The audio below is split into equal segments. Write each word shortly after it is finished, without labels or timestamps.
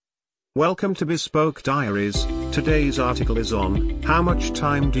Welcome to Bespoke Diaries. Today's article is on How Much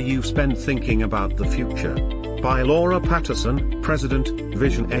Time Do You Spend Thinking About the Future? By Laura Patterson, President,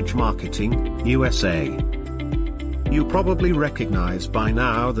 Vision Edge Marketing, USA. You probably recognize by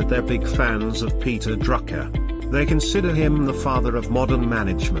now that they're big fans of Peter Drucker. They consider him the father of modern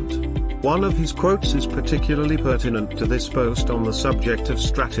management. One of his quotes is particularly pertinent to this post on the subject of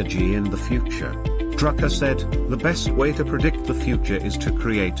strategy in the future. Drucker said, "The best way to predict the future is to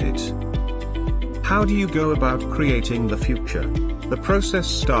create it." How do you go about creating the future? The process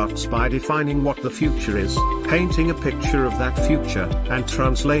starts by defining what the future is, painting a picture of that future, and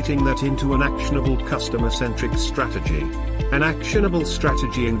translating that into an actionable customer-centric strategy. An actionable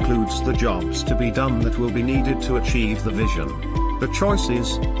strategy includes the jobs to be done that will be needed to achieve the vision. The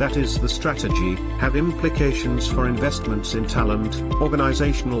choices, that is the strategy, have implications for investments in talent,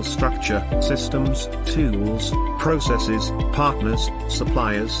 organizational structure, systems, tools, processes, partners,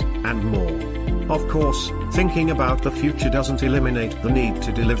 suppliers, and more. Of course, thinking about the future doesn't eliminate the need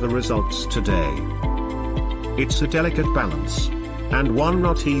to deliver results today. It's a delicate balance, and one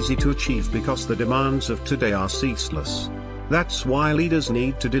not easy to achieve because the demands of today are ceaseless. That's why leaders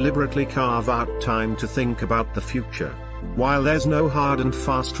need to deliberately carve out time to think about the future. While there's no hard and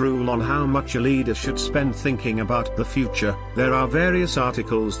fast rule on how much a leader should spend thinking about the future, there are various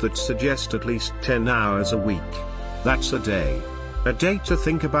articles that suggest at least 10 hours a week. That's a day. A day to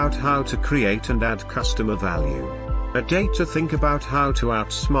think about how to create and add customer value. A day to think about how to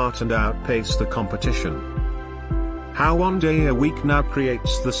outsmart and outpace the competition. How one day a week now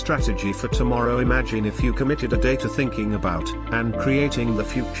creates the strategy for tomorrow. Imagine if you committed a day to thinking about and creating the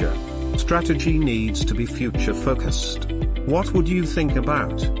future. Strategy needs to be future focused. What would you think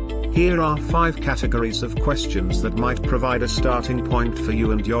about? Here are 5 categories of questions that might provide a starting point for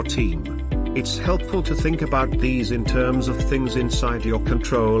you and your team. It's helpful to think about these in terms of things inside your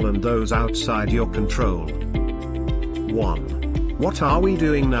control and those outside your control. 1. What are we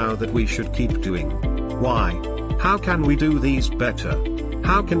doing now that we should keep doing? Why? How can we do these better?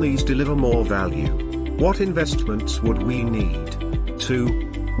 How can these deliver more value? What investments would we need? 2.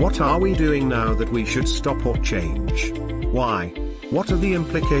 What are we doing now that we should stop or change? Why? What are the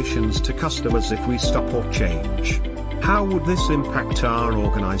implications to customers if we stop or change? How would this impact our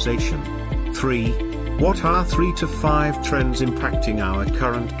organization? 3. What are 3 to 5 trends impacting our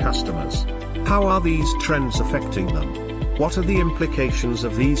current customers? How are these trends affecting them? What are the implications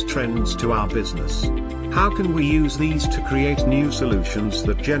of these trends to our business? How can we use these to create new solutions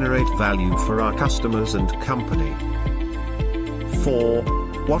that generate value for our customers and company? 4.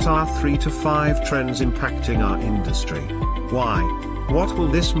 What are 3 to 5 trends impacting our industry? Why? What will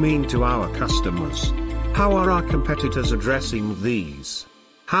this mean to our customers? How are our competitors addressing these?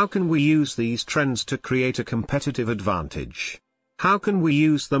 How can we use these trends to create a competitive advantage? How can we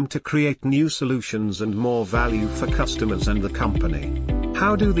use them to create new solutions and more value for customers and the company?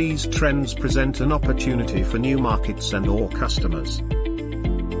 How do these trends present an opportunity for new markets and/or customers?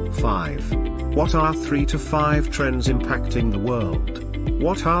 5. What are 3 to 5 trends impacting the world?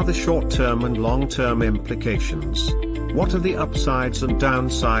 What are the short-term and long-term implications? What are the upsides and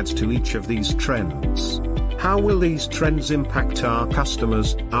downsides to each of these trends? How will these trends impact our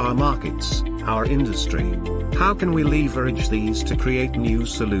customers, our markets, our industry? How can we leverage these to create new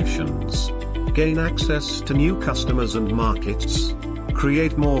solutions? Gain access to new customers and markets?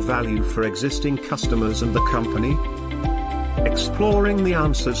 Create more value for existing customers and the company? Exploring the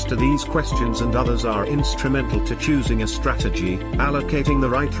answers to these questions and others are instrumental to choosing a strategy, allocating the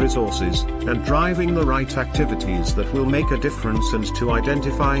right resources, and driving the right activities that will make a difference, and to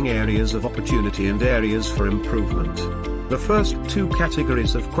identifying areas of opportunity and areas for improvement. The first 2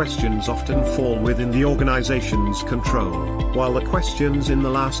 categories of questions often fall within the organization's control, while the questions in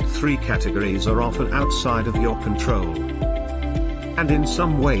the last 3 categories are often outside of your control. And in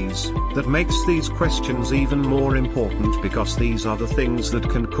some ways, that makes these questions even more important because these are the things that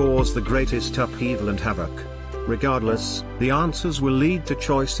can cause the greatest upheaval and havoc. Regardless, the answers will lead to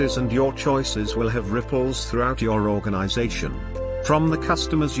choices, and your choices will have ripples throughout your organization. From the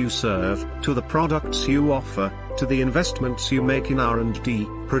customers you serve, to the products you offer, to the investments you make in R&D,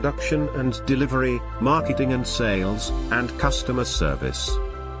 production and delivery, marketing and sales, and customer service.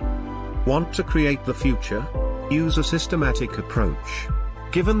 Want to create the future? Use a systematic approach.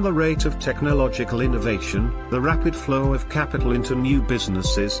 Given the rate of technological innovation, the rapid flow of capital into new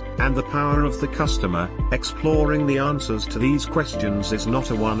businesses, and the power of the customer, exploring the answers to these questions is not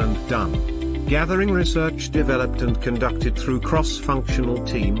a one and done. Gathering research developed and conducted through cross-functional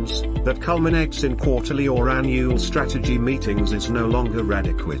teams, that culminates in quarterly or annual strategy meetings is no longer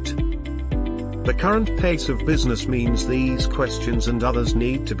adequate. The current pace of business means these questions and others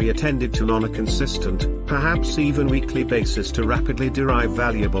need to be attended to on a consistent, perhaps even weekly basis to rapidly derive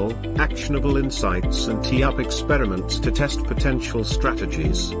valuable, actionable insights and tee up experiments to test potential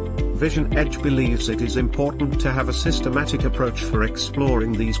strategies. Vision Edge believes it is important to have a systematic approach for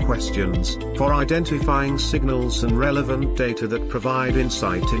exploring these questions, for identifying signals and relevant data that provide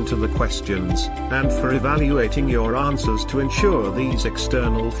insight into the questions, and for evaluating your answers to ensure these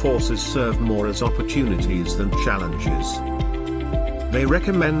external forces serve more as opportunities than challenges. They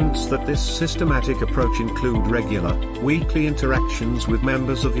recommend that this systematic approach include regular, weekly interactions with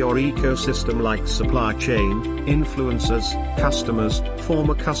members of your ecosystem like supply chain, influencers, customers,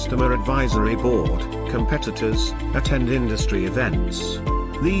 former customer advisory board, competitors, attend industry events.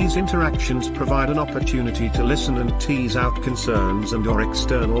 These interactions provide an opportunity to listen and tease out concerns and/or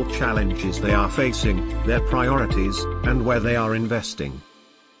external challenges they are facing, their priorities, and where they are investing.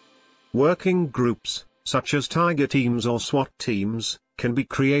 Working groups, such as Tiger teams or SWAT teams, can be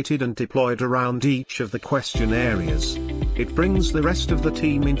created and deployed around each of the question areas. It brings the rest of the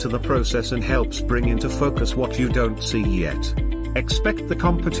team into the process and helps bring into focus what you don't see yet. Expect the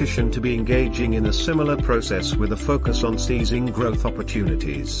competition to be engaging in a similar process with a focus on seizing growth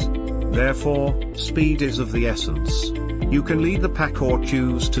opportunities. Therefore, speed is of the essence. You can lead the pack or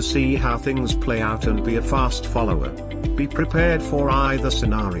choose to see how things play out and be a fast follower. Be prepared for either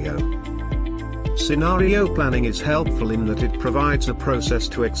scenario. Scenario planning is helpful in that it provides a process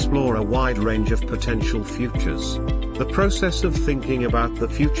to explore a wide range of potential futures. The process of thinking about the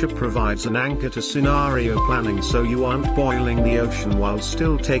future provides an anchor to scenario planning so you aren't boiling the ocean while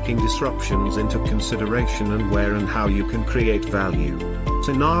still taking disruptions into consideration and where and how you can create value.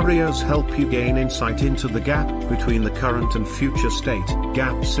 Scenarios help you gain insight into the gap between the current and future state,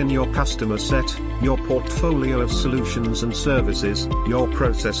 gaps in your customer set, your portfolio of solutions and services, your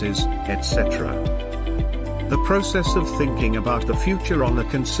processes, etc. The process of thinking about the future on a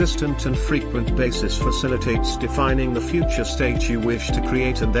consistent and frequent basis facilitates defining the future state you wish to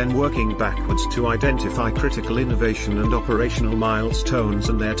create and then working backwards to identify critical innovation and operational milestones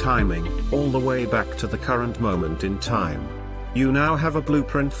and their timing, all the way back to the current moment in time. You now have a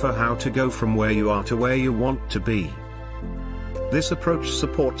blueprint for how to go from where you are to where you want to be. This approach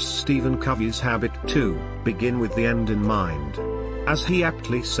supports Stephen Covey's habit to begin with the end in mind. As he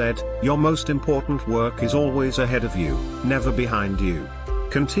aptly said, your most important work is always ahead of you, never behind you.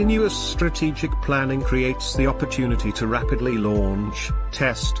 Continuous strategic planning creates the opportunity to rapidly launch,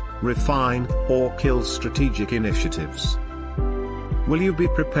 test, refine, or kill strategic initiatives. Will you be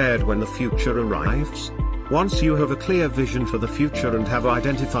prepared when the future arrives? Once you have a clear vision for the future and have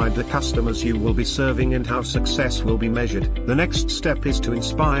identified the customers you will be serving and how success will be measured, the next step is to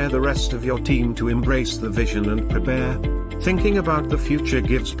inspire the rest of your team to embrace the vision and prepare. Thinking about the future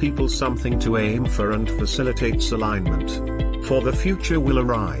gives people something to aim for and facilitates alignment. For the future will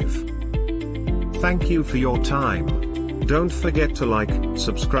arrive. Thank you for your time. Don't forget to like,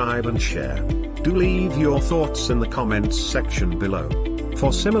 subscribe and share. Do leave your thoughts in the comments section below.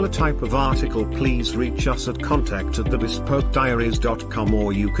 For similar type of article please reach us at contact@thebespokediaries.com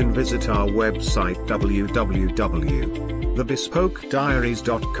or you can visit our website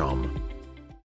www.thebespokediaries.com.